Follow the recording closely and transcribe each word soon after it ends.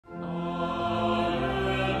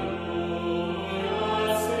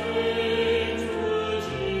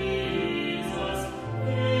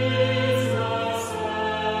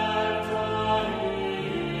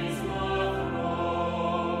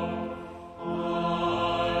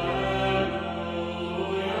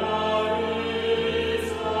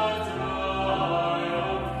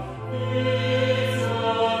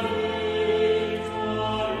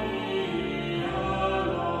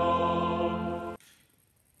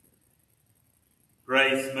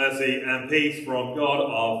Grace, mercy, and peace from God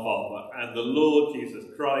our Father and the Lord Jesus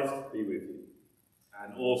Christ be with you,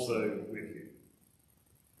 and also with you.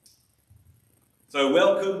 So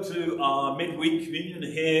welcome to our midweek communion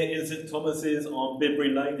here in St Thomas's on Bidbury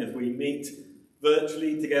Lane as we meet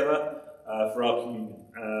virtually together for our communion.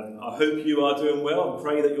 I hope you are doing well and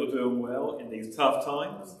pray that you're doing well in these tough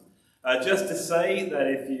times. Just to say that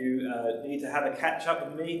if you need to have a catch up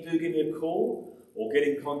with me, do give me a call or get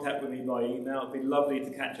in contact with me by email. It'd be lovely to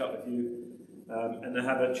catch up with you and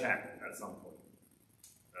have a chat at some point.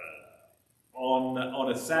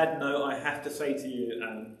 On a sad note, I have to say to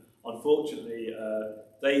you, unfortunately,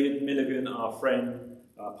 David Milligan, our friend,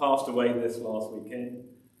 passed away this last weekend.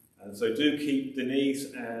 And so do keep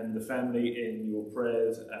Denise and the family in your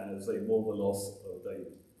prayers as they mourn the loss of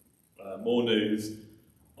David. More news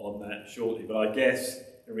on that shortly. But I guess,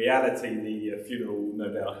 in reality, the funeral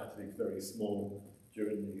no doubt had to be very small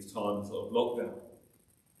during these times of lockdown.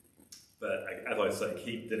 But as I say,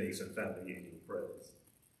 keep Denise and family in your prayers.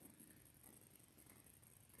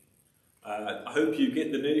 I hope you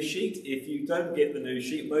get the news sheet. If you don't get the news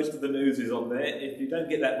sheet, most of the news is on there. If you don't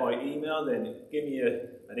get that by email, then give me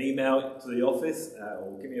an email to the office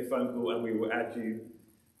or give me a phone call and we will add you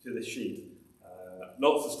to the sheet.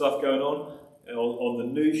 Lots of stuff going on the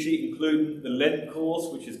news sheet, including the Lent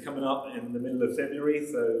course, which is coming up in the middle of February.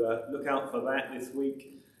 So look out for that this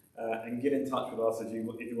week and get in touch with us if you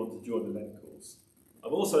want to join the Lent course.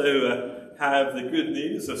 I've also have the good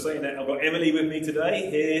news of saying that I've got Emily with me today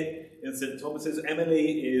here in St Thomas's.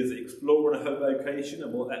 Emily is exploring her vocation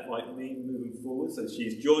and what that might mean moving forward. So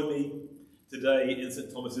she's joined me today in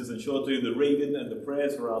St Thomas's and she'll do the reading and the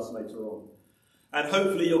prayers for us later on. And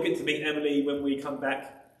hopefully you'll get to meet Emily when we come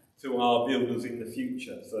back to our builders in the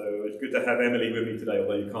future. So it's good to have Emily with me today,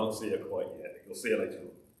 although you can't see her quite yet. You'll see her later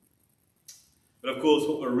on. But of course,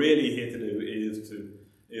 what we're really here to do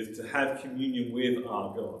is to have communion with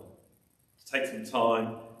our God. To take some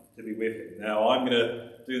time to be with him. Now, I'm going to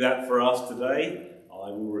do that for us today. I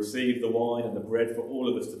will receive the wine and the bread for all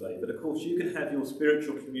of us today. But of course, you can have your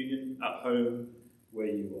spiritual communion at home where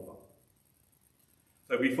you are.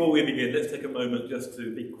 So before we begin, let's take a moment just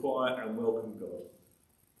to be quiet and welcome God.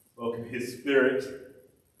 Welcome his Spirit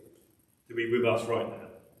to be with us right now.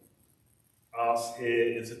 Us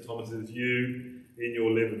here in St Thomas's, you in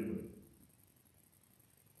your living room.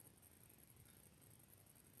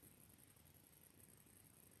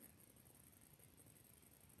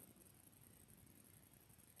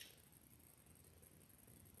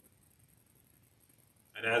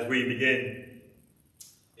 And as we begin,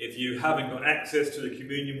 if you haven't got access to the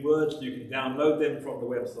communion words, you can download them from the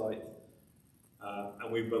website.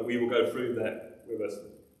 But we will go through that with us.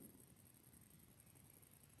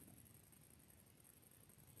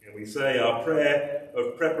 And we say our prayer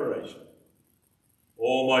of preparation.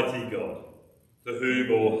 Almighty God, to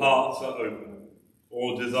whom all hearts are open,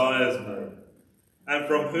 all desires known, and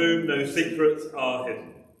from whom no secrets are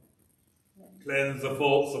hidden, cleanse the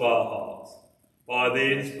thoughts of our hearts by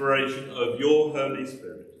the inspiration of your Holy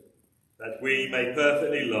Spirit, that we may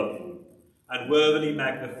perfectly love you and worthily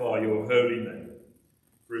magnify your holy name.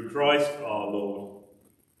 Through Christ our Lord.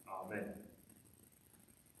 Amen.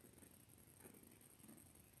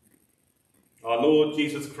 Our Lord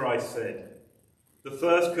Jesus Christ said, "The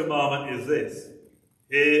first commandment is this,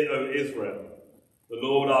 Hear, O Israel, the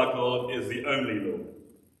Lord our God is the only Lord.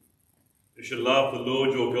 You shall love the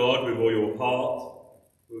Lord your God with all your heart,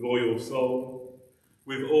 with all your soul,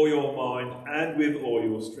 with all your mind, and with all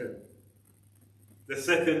your strength. The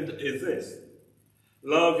second is this,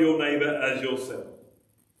 love your neighbour as yourself.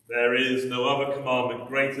 There is no other commandment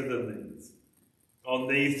greater than these. On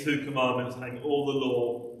these two commandments hang all the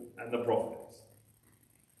law and the prophets."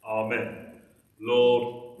 Amen.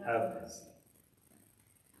 Lord, have mercy.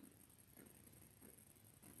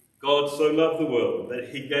 God so loved the world that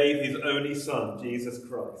he gave his only Son, Jesus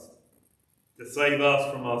Christ, to save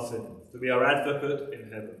us from our sins, to be our advocate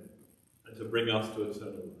in heaven, and to bring us to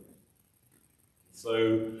eternal life.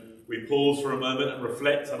 So we pause for a moment and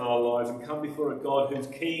reflect on our lives and come before a God who's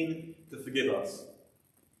keen to forgive us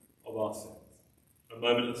of our sins. A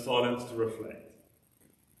moment of silence to reflect.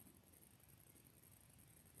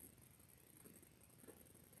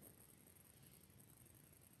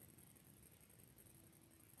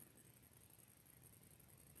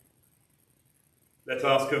 Let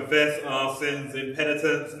us confess our sins in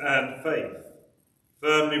penitence and faith,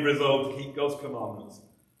 firmly resolved to keep God's commandments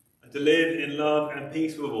and to live in love and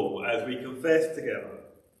peace with all as we confess together.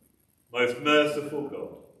 Most merciful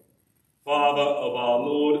God, Father of our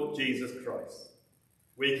Lord Jesus Christ,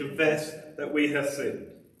 we confess that we have sinned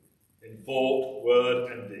in thought,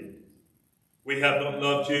 word and deed, We have not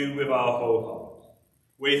loved you with our whole heart.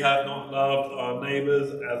 We have not loved our neighbours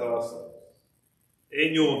as ourselves.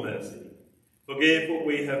 In your mercy, forgive what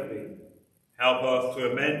we have been. Help us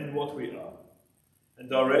to amend what we are, and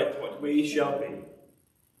direct what we shall be,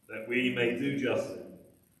 that we may do justly,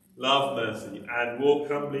 love mercy, and walk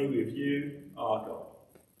humbly with you, our God.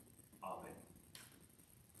 Amen.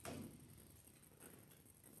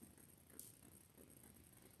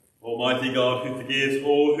 Almighty God, who forgives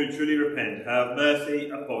all who truly repent, have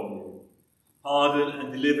mercy upon you, pardon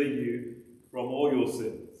and deliver you from all your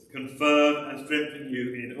sins, confirm and strengthen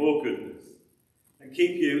you in all goodness, and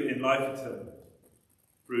keep you in life eternal.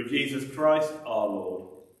 Through Jesus Christ our Lord.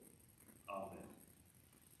 Amen.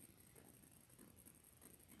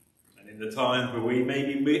 And in the times where we may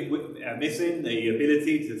be missing the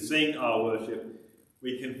ability to sing our worship,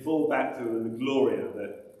 we can fall back to the Gloria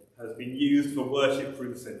that has been used for worship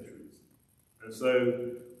through the centuries. And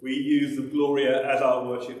so we use the Gloria as our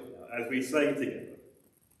worship as we say together,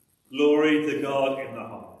 Glory to God in the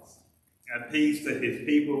highest, and peace to his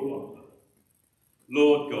people on earth.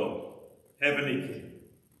 Lord God, heavenly King,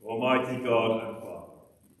 Almighty God and Father,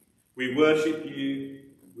 we worship you,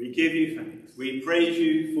 we give you thanks, we praise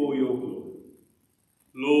you for your glory.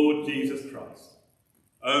 Lord Jesus Christ,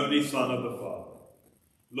 only Son of the Father,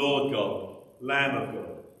 Lord God, Lamb of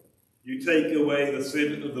God, you take away the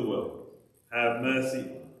sin of the world, have mercy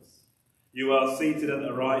on us. You are seated at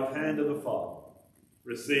the right hand of the Father,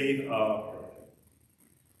 receive our prayer.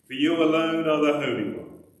 For you alone are the Holy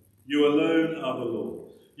One, you alone are the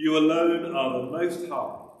Lord, you alone are the Most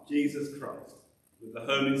High, Jesus Christ, with the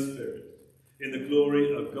Holy Spirit, in the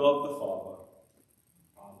glory of God the Father.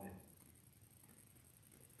 Amen.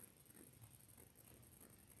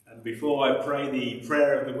 And before I pray the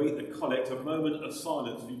prayer of the week, the collect, a moment of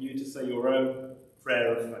silence for you to say your own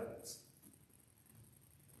prayer of thanks.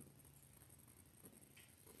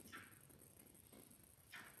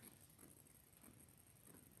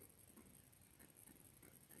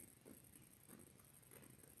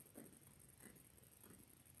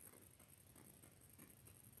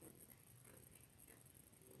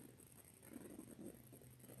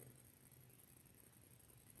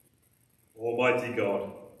 Almighty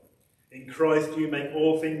God, in Christ you make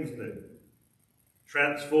all things new.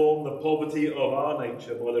 Transform the poverty of our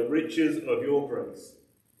nature by the riches of your grace,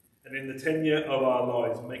 and in the tenure of our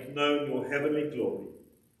lives make known your heavenly glory,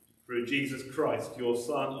 through Jesus Christ, your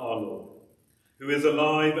Son, our Lord, who is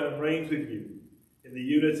alive and reigns with you in the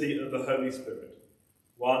unity of the Holy Spirit,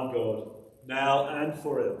 one God, now and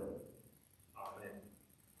forever.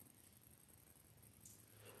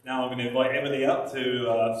 Now I'm going to invite Emily up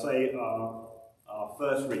to say our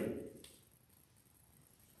first reading.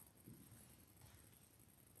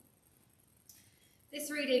 This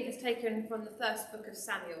reading is taken from the first book of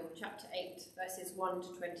Samuel, chapter 8, verses 1 to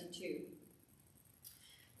 22.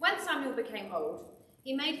 When Samuel became old,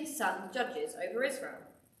 he made his sons judges over Israel.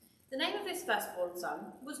 The name of his firstborn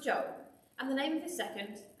son was Joel, and the name of his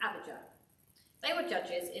second, Abijah. They were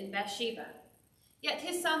judges in Beersheba. Yet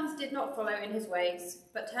his sons did not follow in his ways,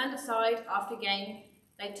 but turned aside after gain.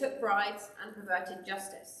 They took bribes and perverted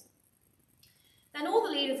justice. Then all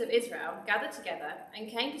the leaders of Israel gathered together and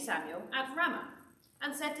came to Samuel at Ramah,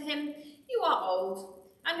 and said to him, "You are old,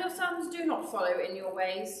 and your sons do not follow in your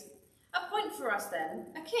ways. Appoint for us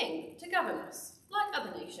then a king to govern us, like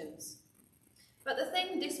other nations." But the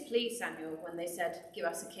thing displeased Samuel when they said, "Give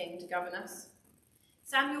us a king to govern us."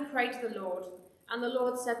 Samuel prayed to the Lord, and the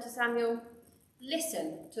Lord said to Samuel,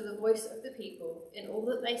 "Listen to the voice of the people in all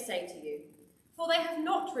that they say to you, for they have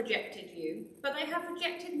not rejected you, but they have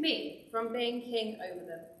rejected me from being king over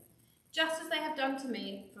them, just as they have done to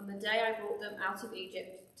me from the day I brought them out of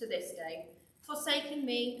Egypt to this day, forsaking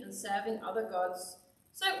me and serving other gods,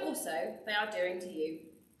 so also they are doing to you.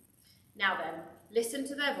 Now then, listen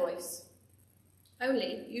to their voice.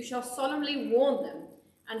 Only you shall solemnly warn them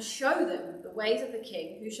and show them the ways of the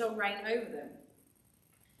king who shall reign over them."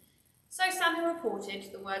 So Samuel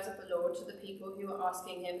reported the words of the Lord to the people who were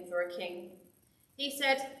asking him for a king. He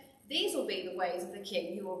said, "These will be the ways of the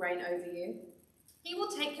king who will reign over you. He will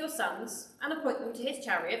take your sons and appoint them to his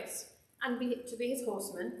chariots and to be his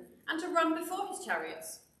horsemen and to run before his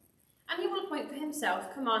chariots. And he will appoint for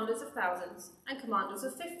himself commanders of thousands and commanders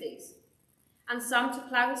of 50s, and some to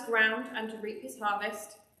plough his ground and to reap his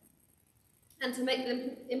harvest, and to make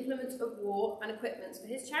implements of war and equipments for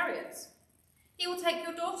his chariots. He will take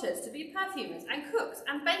your daughters to be perfumers and cooks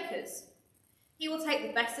and bakers. He will take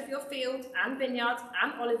the best of your fields and vineyards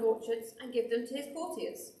and olive orchards and give them to his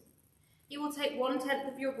courtiers. He will take 1/10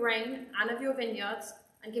 of your grain and of your vineyards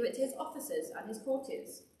and give it to his officers and his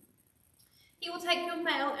courtiers. He will take your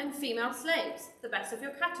male and female slaves, the best of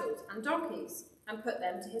your cattle and donkeys, and put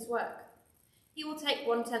them to his work. He will take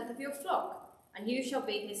 1/10 of your flock, and you shall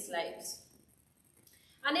be his slaves.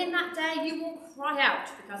 And in that day you will cry out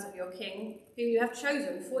because of your king, whom you have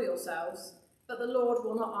chosen for yourselves, but the Lord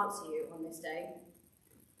will not answer you on this day."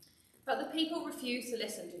 But the people refused to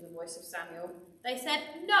listen to the voice of Samuel. They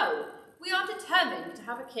said, "No, we are determined to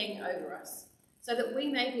have a king over us, so that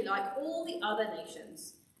we may be like all the other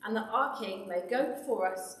nations, and that our king may go before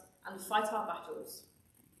us and fight our battles."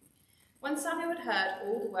 When Samuel had heard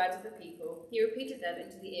all the words of the people, he repeated them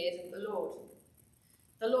into the ears of the Lord.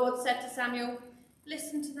 The Lord said to Samuel,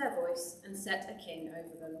 "Listen to their voice and set a king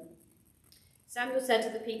over them." Samuel said to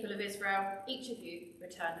the people of Israel, "Each of you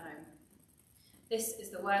return home." This is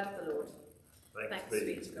the word of the Lord. Thanks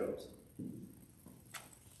be to God.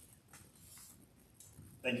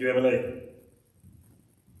 Thank you, Emily.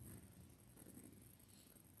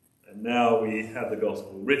 And now we have the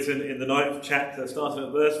Gospel, written in the 9th chapter, starting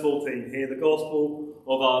at verse 14. Hear the Gospel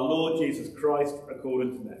of our Lord Jesus Christ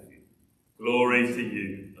according to Matthew. Glory to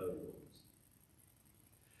you, O Lord.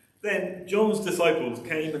 Then John's disciples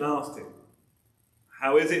came and asked him,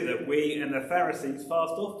 "How is it that we and the Pharisees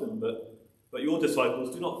fast often, but your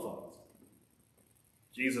disciples do not fast?"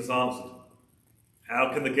 Jesus answered,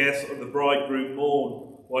 "How can the guests of the bridegroom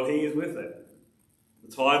mourn while he is with them?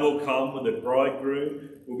 The time will come when the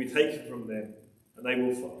bridegroom will be taken from them, and they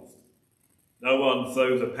will fast. No one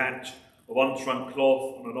sews a patch of unshrunk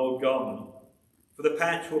cloth on an old garment, for the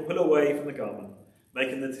patch will pull away from the garment,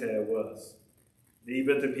 making the tear worse.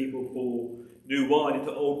 Neither do people pour new wine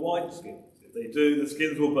into old wineskins. If they do, the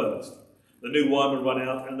skins will burst. The new wine will run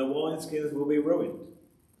out, and the wineskins will be ruined.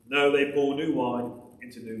 No, they pour new wine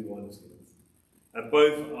into new wineskins, and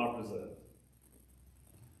both are preserved."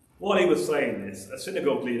 While he was saying this, a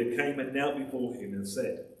synagogue leader came and knelt before him and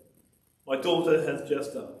said, "My daughter has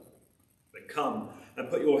just died, but come and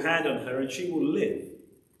put your hand on her, and she will live."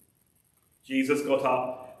 Jesus got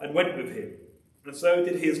up and went with him, and so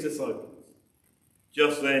did his disciples.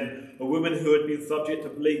 Just then, a woman who had been subject to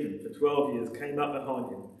bleeding for 12 years came up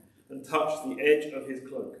behind him and touched the edge of his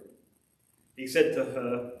cloak. She said to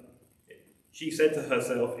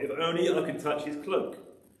herself, "If only I could touch his cloak,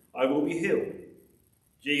 I will be healed."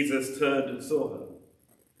 Jesus turned and saw her.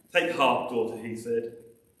 "Take heart, daughter," he said.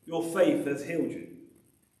 "Your faith has healed you."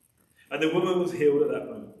 And the woman was healed at that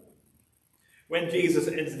moment. When Jesus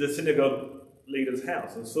entered the synagogue leader's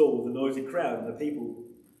house and saw the noisy crowd and the people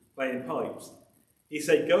playing pipes, he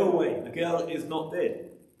said, "Go away, the girl is not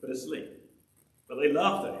dead, but asleep." But they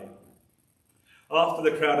laughed at him. After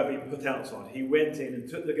the crowd had been put outside, he went in and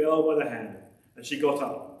took the girl by the hand, and she got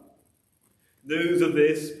up. News of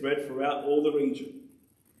this spread throughout all the region.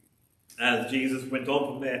 As Jesus went on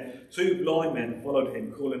from there, 2 blind men followed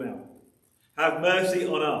him, calling out, "Have mercy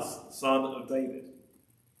on us, Son of David."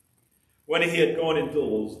 When he had gone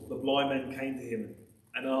indoors, the blind men came to him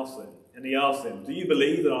and he asked them, "Do you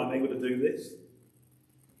believe that I am able to do this?"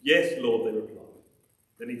 "Yes, Lord," they replied.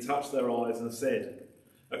 Then he touched their eyes and said,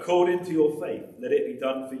 "According to your faith, let it be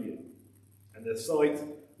done for you." And their sight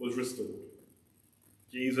was restored.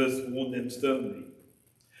 Jesus warned them sternly,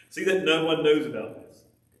 "See that no one knows about this."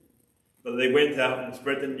 But they went out and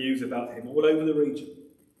spread the news about him all over the region.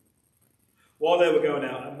 While they were going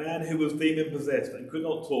out, a man who was demon-possessed and could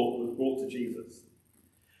not talk was brought to Jesus.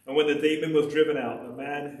 And when the demon was driven out, the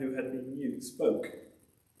man who had been mute spoke.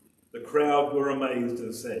 The crowd were amazed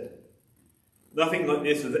and said, "Nothing like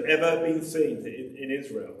this has ever been seen in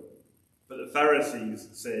Israel." But the Pharisees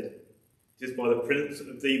said, "It is by the prince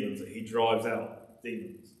of demons that he drives out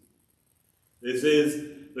demons." This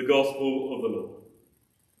is the gospel of the Lord.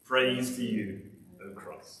 Praise to you, O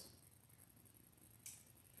Christ.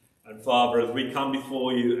 And Father, as we come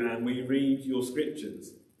before you and we read your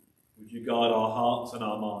scriptures, would you guide our hearts and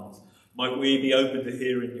our minds? Might we be open to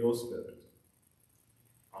hearing your spirit?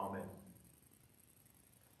 Amen.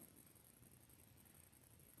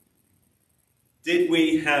 Did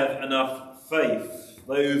we have enough faith?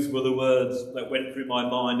 Those were the words that went through my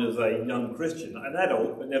mind as a young Christian, an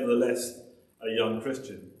adult, but nevertheless a young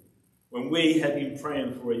Christian, when we had been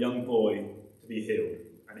praying for a young boy to be healed,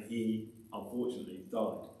 and he unfortunately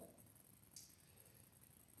died.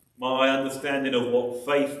 My understanding of what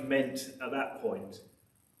faith meant at that point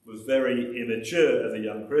was very immature as a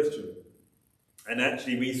young Christian. And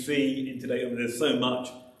actually we see in today, there's so much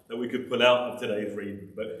that we could pull out of today's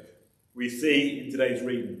reading, but we see in today's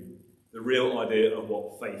reading the real idea of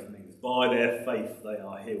what faith means. By their faith they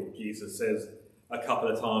are healed, Jesus says a couple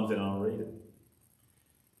of times in our reading.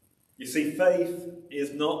 You see, faith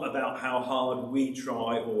is not about how hard we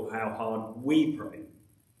try or how hard we pray.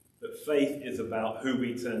 that faith is about who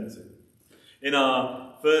we turn to. In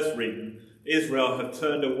our first reading, Israel have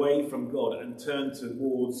turned away from God and turned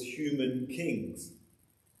towards human kings.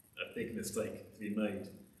 A big mistake to be made.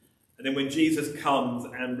 And then when Jesus comes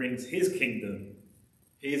and brings his kingdom,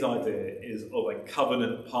 his idea is of a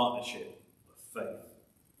covenant partnership of faith.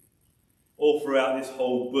 All throughout this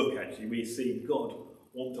whole book, actually, we see God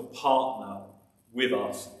want to partner with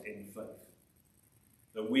us in faith.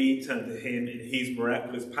 That we turn to him in his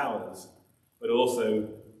miraculous powers, but also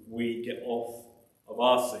we get off of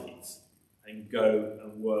our seats and go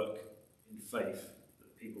and work in faith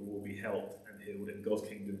that people will be helped and healed and God's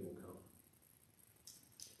kingdom will come.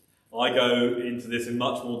 I go into this in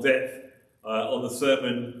much more depth on the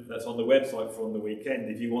sermon that's on the website from the weekend.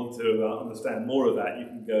 If you want to understand more of that, you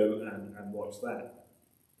can go and watch that.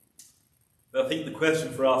 But I think the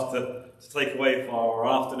question for us to take away for our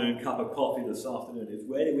afternoon cup of coffee this afternoon is,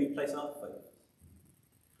 where do we place our faith?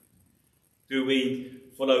 Do we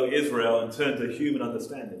follow Israel and turn to human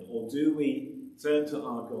understanding, or do we turn to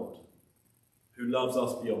our God who loves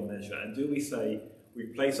us beyond measure? And do we say we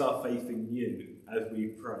place our faith in you as we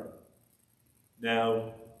pray?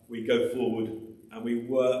 Now we go forward and we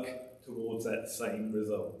work towards that same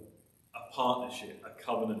result, a partnership, a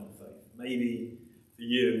covenant faith. Maybe for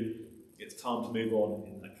you, it's time to move on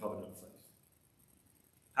in that covenant faith.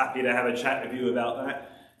 Happy to have a chat with you about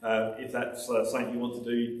that. If that's something you want to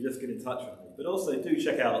do, just get in touch with me. But also do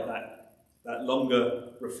check out that longer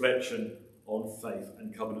reflection on faith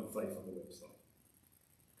and covenant faith on the website.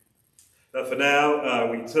 But for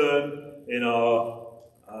now, we turn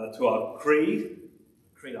to our creed,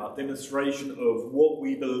 our demonstration of what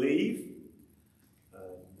we believe.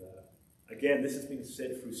 And again, this has been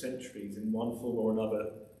said through centuries in one form or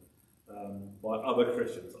another by other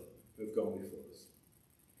Christians who have gone before us.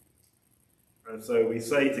 And so we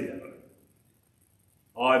say together,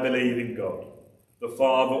 I believe in God, the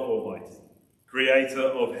Father Almighty, creator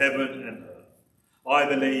of heaven and earth. I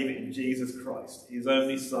believe in Jesus Christ, his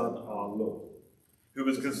only Son, our Lord, who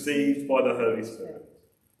was conceived by the Holy Spirit,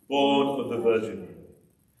 born of the Virgin Mary,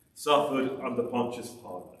 suffered under Pontius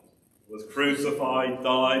Pilate, was crucified,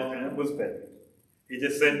 died, and was buried. He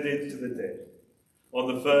descended to the dead.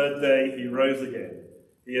 On the third day he rose again.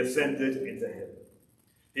 He ascended into heaven.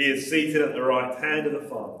 He is seated at the right hand of the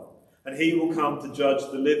Father, and he will come to judge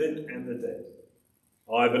the living and the dead.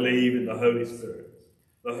 I believe in the Holy Spirit,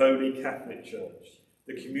 the Holy Catholic Church,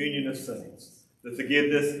 the communion of saints, the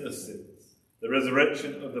forgiveness of sins, the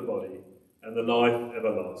resurrection of the body, and the life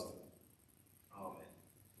everlasting. Amen.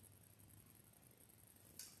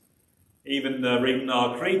 Even reading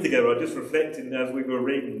our creed together, I just reflecting as we were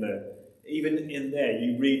reading there, even in there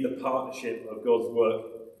you read the partnership of God's work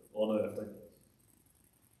on earth, don't you?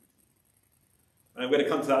 And we're going to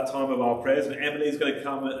come to that time of our prayers, and Emily's going to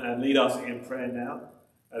come and lead us in prayer now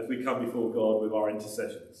as we come before God with our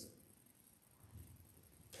intercessions.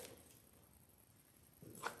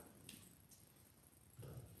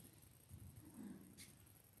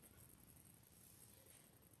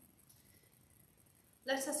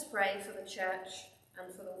 Let us pray for the church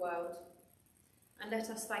and for the world, and let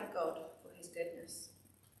us thank God for his goodness.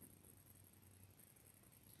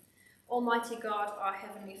 Almighty God, our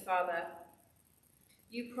Heavenly Father,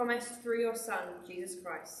 you promised through your Son, Jesus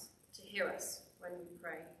Christ, to hear us when we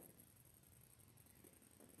pray.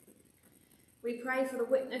 We pray for the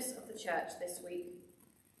witness of the church this week,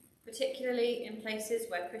 particularly in places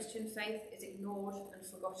where Christian faith is ignored and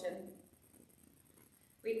forgotten.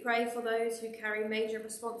 We pray for those who carry major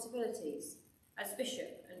responsibilities as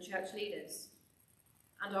bishop and church leaders,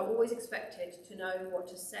 and are always expected to know what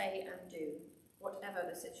to say and do, whatever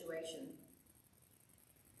the situation.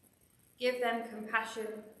 Give them compassion,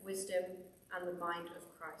 wisdom, and the mind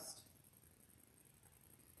of Christ.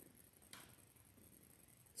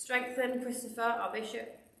 Strengthen Christopher, our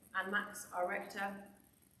bishop, and Max, our rector,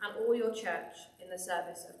 and all your church in the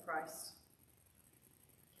service of Christ.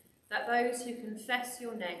 That those who confess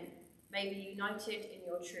your name may be united in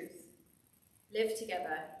your truth, live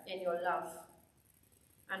together in your love,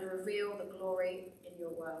 and reveal the glory in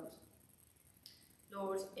your world.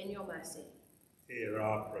 Lord, in your mercy, hear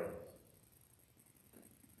our prayer.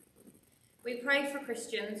 We pray for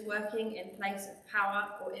Christians working in place of power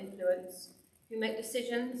or influence who make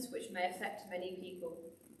decisions which may affect many people.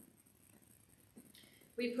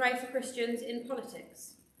 We pray for Christians in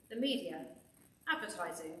politics, the media,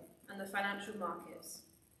 advertising, and the financial markets,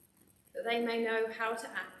 that they may know how to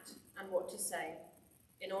act and what to say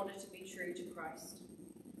in order to be true to Christ.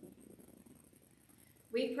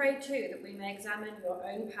 We pray too that we may examine your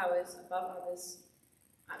own powers above others,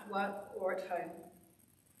 at work or at home,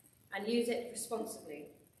 and use it responsibly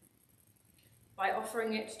by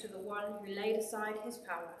offering it to the one who laid aside his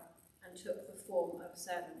power and took the form of a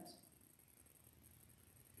servant.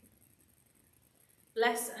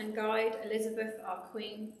 Bless and guide Elizabeth, our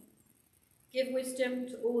Queen. Give wisdom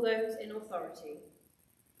to all those in authority,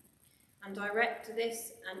 and direct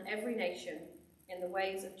this and every nation in the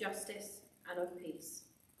ways of justice and of peace,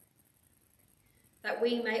 that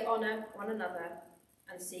we may honour one another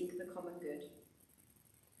and seek the common good.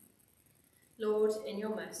 Lord, in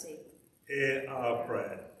your mercy, hear our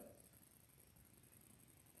prayer.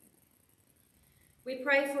 We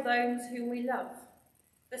pray for those whom we love,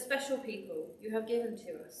 the special people you have given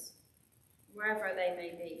to us, wherever they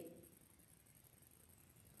may be.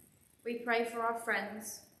 We pray for our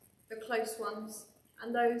friends, the close ones,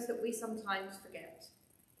 and those that we sometimes forget.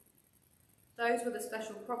 Those with a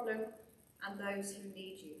special problem and those who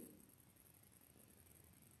need you.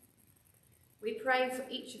 We pray for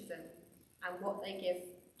each of them and what they give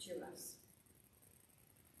to us.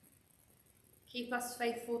 Keep us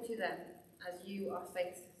faithful to them as you are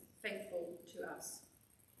faithful to us.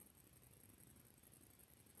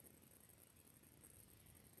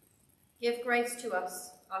 Give grace to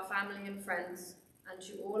us, our family and friends, and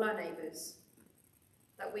to all our neighbours,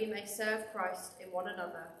 that we may serve Christ in one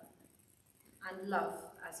another and love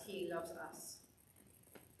as he loves us.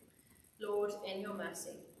 Lord, in your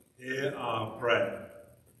mercy, hear our prayer.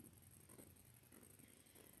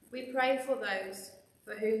 We pray for those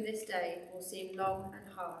for whom this day will seem long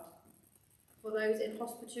and hard, for those in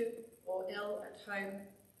hospital or ill at home,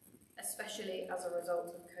 especially as a result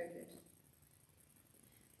of COVID.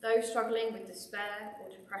 Those struggling with despair or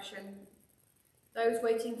depression, those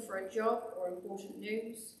waiting for a job or important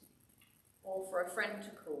news, or for a friend to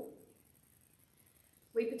call.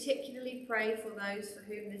 We particularly pray for those for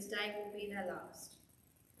whom this day will be their last.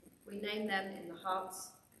 We name them in the hearts,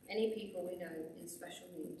 any people we know in special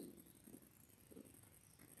need.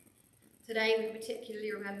 Today we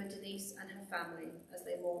particularly remember Denise and her family as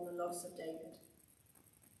they mourn the loss of David.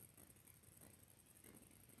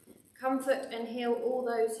 Comfort and heal all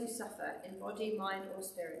those who suffer in body, mind or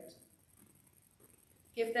spirit.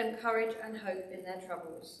 Give them courage and hope in their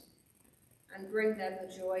troubles, and bring them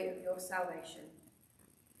the joy of your salvation.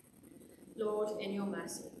 Lord, in your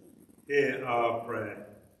mercy, hear our prayer.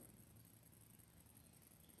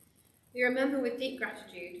 We remember with deep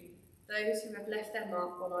gratitude those who have left their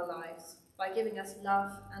mark on our lives by giving us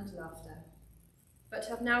love and laughter, but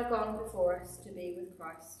have now gone before us to be with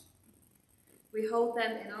Christ. We hold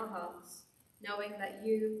them in our hearts, knowing that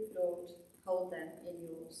you, Lord, hold them in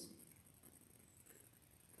yours.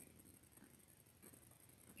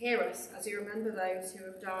 Hear us as we remember those who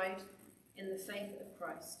have died in the faith of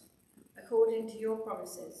Christ, according to your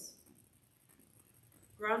promises.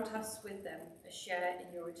 Grant us with them a share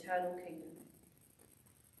in your eternal kingdom.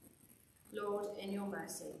 Lord, in your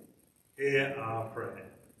mercy, hear our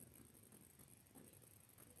prayer.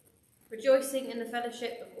 Rejoicing in the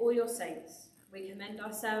fellowship of all your saints, we commend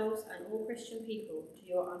ourselves and all Christian people to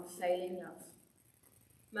your unfailing love.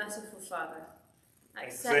 Merciful Father,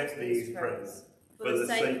 accept these prayers for the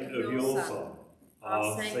sake of your Son,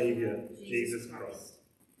 our Saviour, Jesus Christ.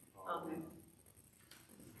 Amen.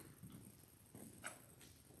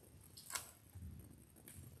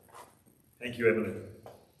 Thank you, Evelyn.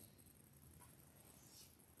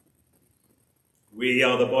 We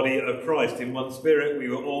are the body of Christ. In one spirit we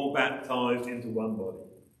were all baptised into one body.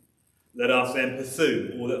 Let us then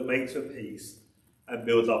pursue all that makes for peace and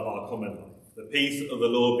builds up our common life. The peace of the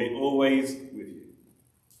Lord be always with you,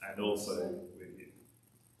 and also with you.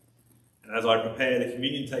 And as I prepare the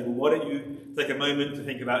communion table, why don't you take a moment to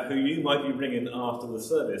think about who you might be bringing after the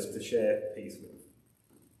service to share peace with.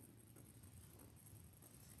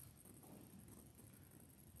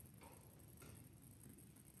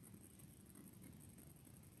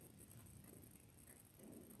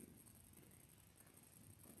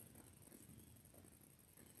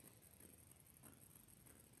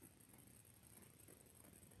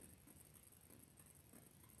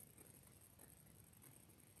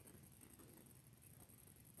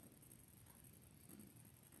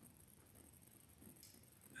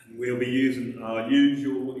 We'll be using our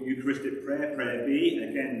usual Eucharistic prayer, prayer B,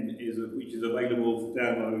 again, which is available for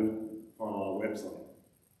download on our website.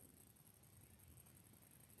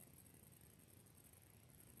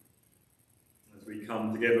 As we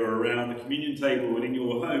come together around the communion table and in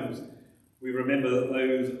your homes, we remember that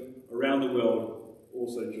those around the world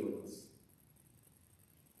also join us.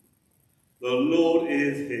 The Lord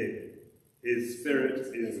is here. His Spirit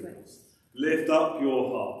is with us. Lift up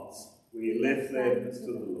your hearts. We lift them to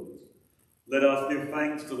the Lord. Let us give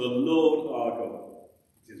thanks to the Lord our God.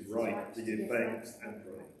 It is right to give thanks and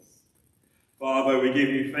praise. Father, we give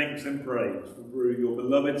you thanks and praise through your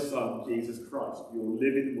beloved Son, Jesus Christ, your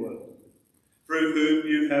living word, through whom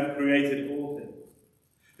you have created all things,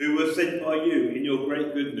 who was sent by you in your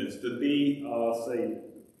great goodness to be our Saviour.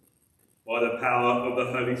 By the power of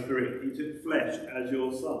the Holy Spirit, he took flesh as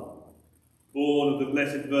your Son. Born of the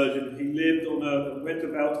Blessed Virgin, he lived on earth and went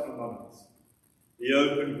about among us. He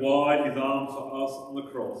opened wide his arms for us on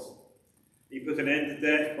the cross. He put an end to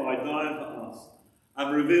death by dying for us,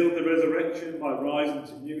 and revealed the resurrection by rising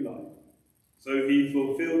to new life. So he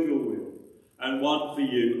fulfilled your will, and won for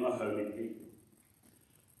you a holy people.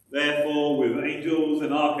 Therefore, with angels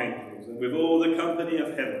and archangels, and with all the company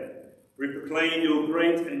of heaven, we proclaim your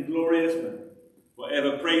great and glorious name,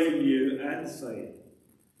 forever praising you and saying,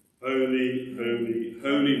 Holy, holy,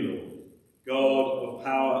 holy Lord, God of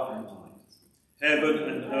power and might. Heaven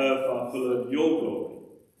and earth are full of your glory.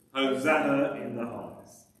 Hosanna in the highest.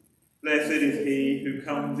 Blessed is he who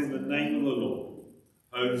comes in the name of the Lord.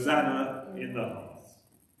 Hosanna in the highest.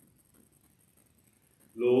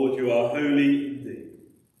 Lord, you are holy indeed,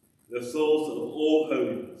 the source of all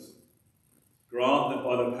holiness. Grant that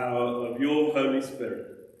by the power of your Holy Spirit,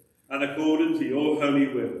 and according to your holy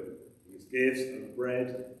will, these gifts of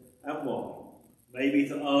bread and wine may be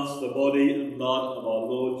to us the body and blood of our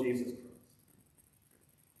Lord Jesus Christ,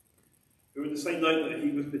 who in the same night that he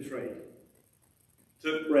was betrayed,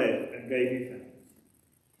 took bread and gave you thanks.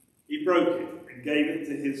 He broke it and gave it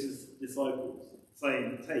to his disciples,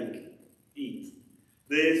 saying, Take, eat.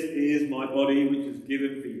 This is my body which is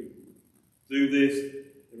given for you. Do this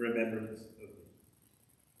in remembrance of me.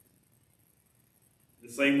 In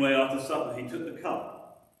the same way after supper he took the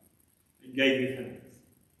cup and gave you thanks.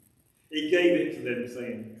 He gave it to them,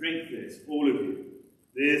 saying, Drink this, all of you.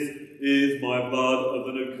 This is my blood of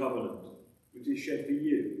the new covenant, which is shed for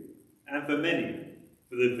you and for many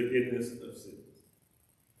for the forgiveness of sins.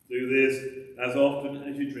 Do this as often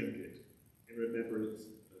as you drink it in remembrance of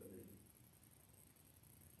me.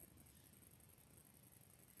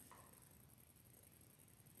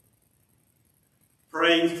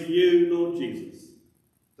 Praise to you, Lord Jesus.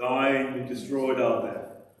 Dying, you destroyed our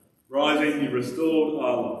death. Rising, you restored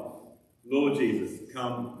our life. Lord Jesus,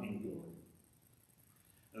 come in glory.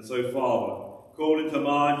 And so, Father, calling to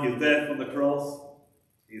mind his death on the cross,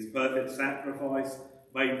 his perfect sacrifice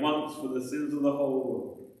made once for the sins of the whole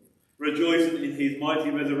world, rejoicing in his mighty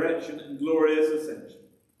resurrection and glorious ascension,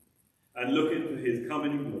 and looking for his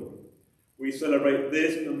coming in glory, we celebrate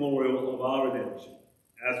this memorial of our redemption,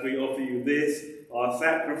 as we offer you this, our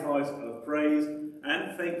sacrifice of praise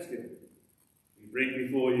and thanksgiving. We bring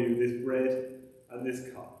before you this bread and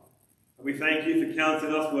this cup, and we thank you for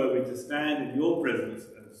counting us worthy to stand in your presence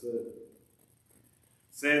and serve you.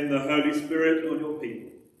 Send the Holy Spirit on your people,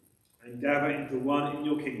 and gather into one in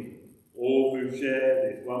your kingdom all who share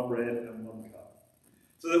this one bread and one cup,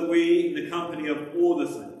 so that we, in the company of all the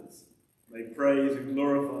saints, may praise and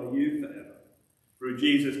glorify you forever, through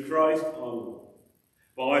Jesus Christ our Lord,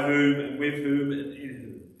 by whom and with whom and in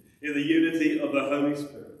whom, in the unity of the Holy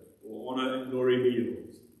Spirit, all honour and glory be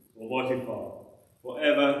yours, Almighty Father,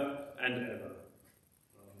 forever and ever.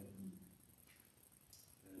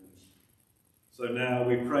 So now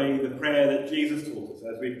we pray the prayer that Jesus taught us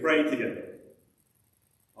as we pray together.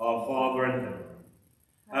 Our Father in heaven,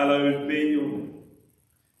 hallowed be your name.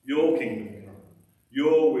 Your kingdom come,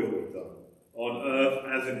 your will be done, on earth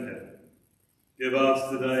as in heaven. Give us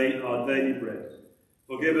today our daily bread.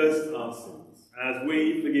 Forgive us our sins, as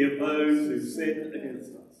we forgive those who sin against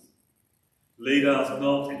us. Lead us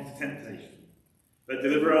not into temptation, but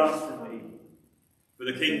deliver us from evil. For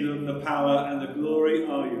the kingdom, the power, and the glory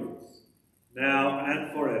are yours, now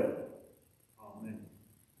and forever. Amen.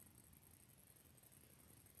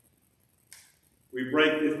 We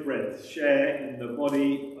break this bread to share in the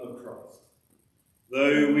body of Christ.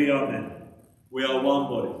 Though we are many, we are one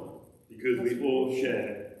body, because we all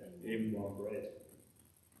share in one bread.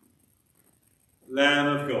 Lamb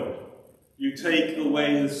of God, you take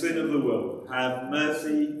away the sin of the world, have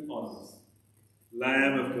mercy on us.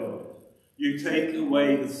 Lamb of God, you take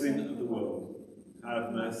away the sin of the world,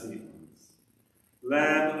 have mercy on us.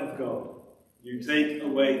 Lamb of God, you take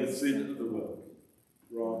away the sin of the world,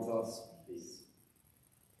 grant us peace.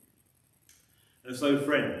 And so,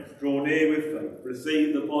 friends, draw near with faith,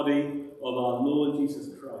 receive the body of our Lord Jesus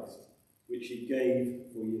Christ, which he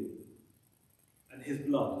gave for you, and his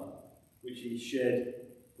blood, which he shed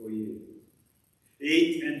for you.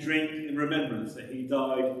 Eat and drink in remembrance that he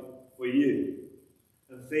died for you,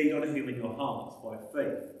 and feed on him in your hearts by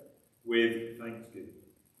faith with thanksgiving.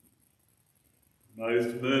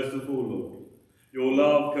 Most merciful Lord, your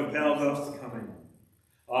love compels us to come in.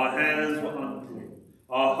 Our hands were unclean,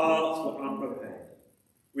 Our hearts were unprepared.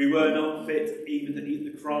 We were not fit even to eat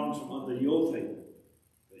the crumbs from under your table.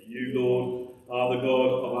 But you, Lord, are the God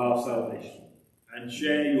of our salvation, and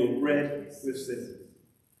share your bread with sinners.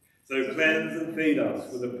 So cleanse and feed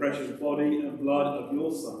us with the precious body and blood of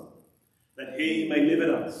your Son, that he may live in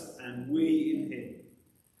us and we in him,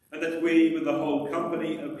 and that we, with the whole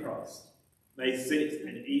company of Christ, may sit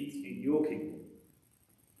and eat in your kingdom.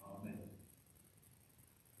 Amen.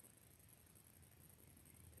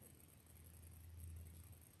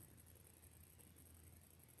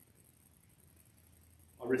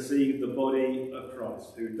 I receive the body of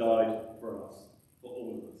Christ, who died for us, for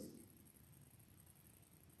all of us.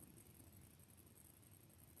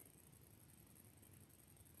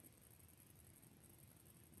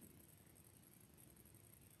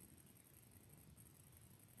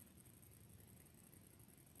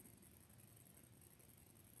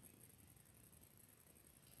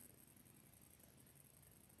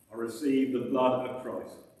 I receive the blood of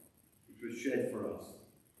Christ, which was shed for us.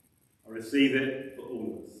 I receive it for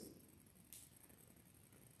all of us.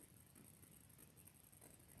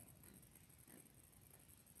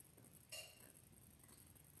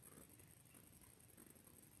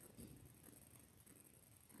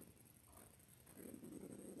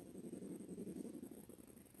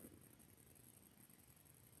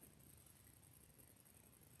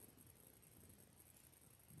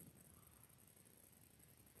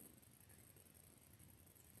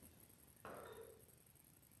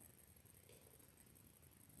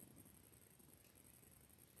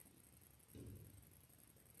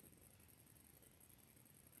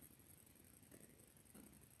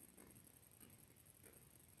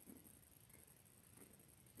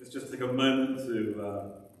 Let's just take a moment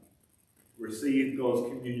to receive God's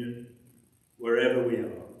communion wherever we are,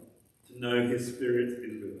 to know his Spirit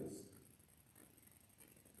is with us.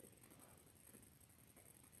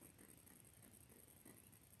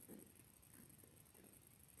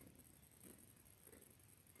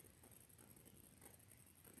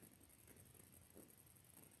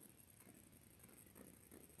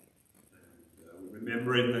 And,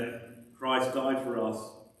 remembering that Christ died for us,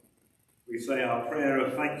 we say our prayer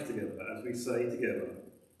of thanks together as we say together,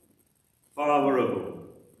 Father of all,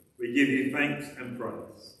 we give you thanks and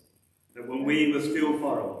praise, that when we were still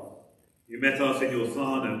far off, you met us in your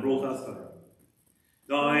Son and brought us home.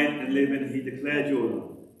 Died and lived, and he declared your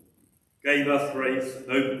love, gave us grace and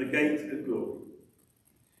opened the gate of glory.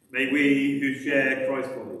 May we who share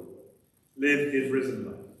Christ's body live his risen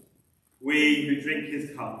life. We who drink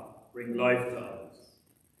his cup bring life to others.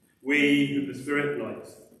 We who the Spirit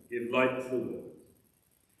lights give light to the world.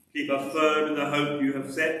 Keep us firm in the hope you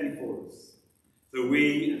have set before us, so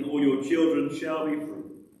we and all your children shall be free,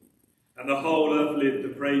 and the whole earth live to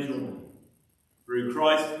praise your name. Through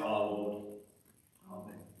Christ our Lord.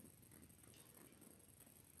 Amen.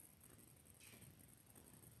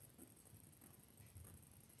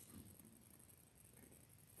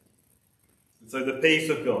 And so the peace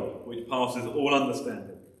of God, which passes all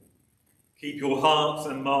understanding, keep your hearts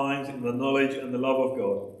and minds in the knowledge and the love of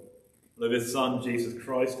God, and of his Son, Jesus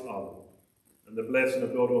Christ our Lord, and the blessing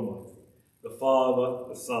of God Almighty, the Father,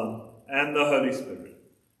 the Son, and the Holy Spirit,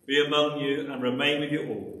 be among you and remain with you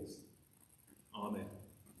always. Amen.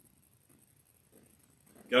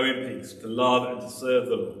 Go in peace to love and to serve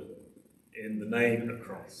the Lord, in the name of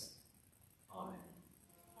Christ.